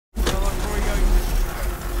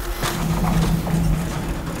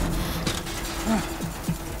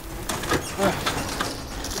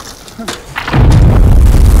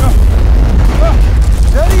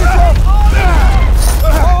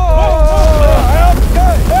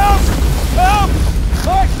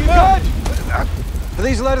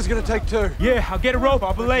gonna take 2. Yeah, I'll get a rope.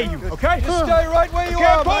 I'll belay you, okay? Just stay right where you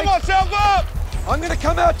Can't are, pull mate. myself up! I'm gonna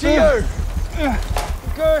come out to you.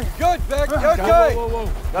 Okay. Good, Beck. Okay. Whoa, whoa,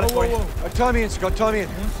 whoa. Got it for you. Tie me in, Scott. Tie me in.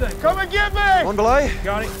 Come and get me! On belay.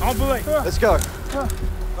 Got it. On belay. Let's go. Right,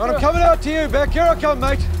 I'm coming out to you, Beck. Here I come,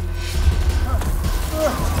 mate.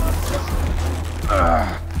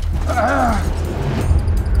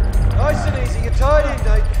 Nice and easy. You're tied in,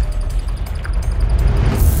 Nate.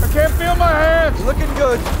 I can't feel my hands! Looking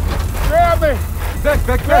good. Grab me! Beck,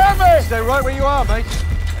 Beck, Grab Beck. me! Stay right where you are, mate.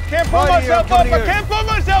 I can't pull Right here, I'm myself up! coming I to you. can't pull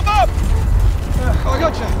myself up! Oh, I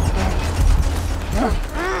got you.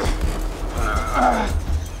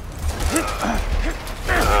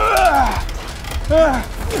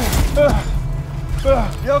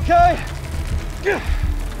 You okay?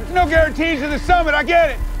 There's no guarantees to the summit, I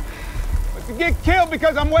get it. But to get killed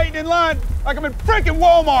because I'm waiting in line like I'm in freaking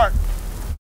Walmart.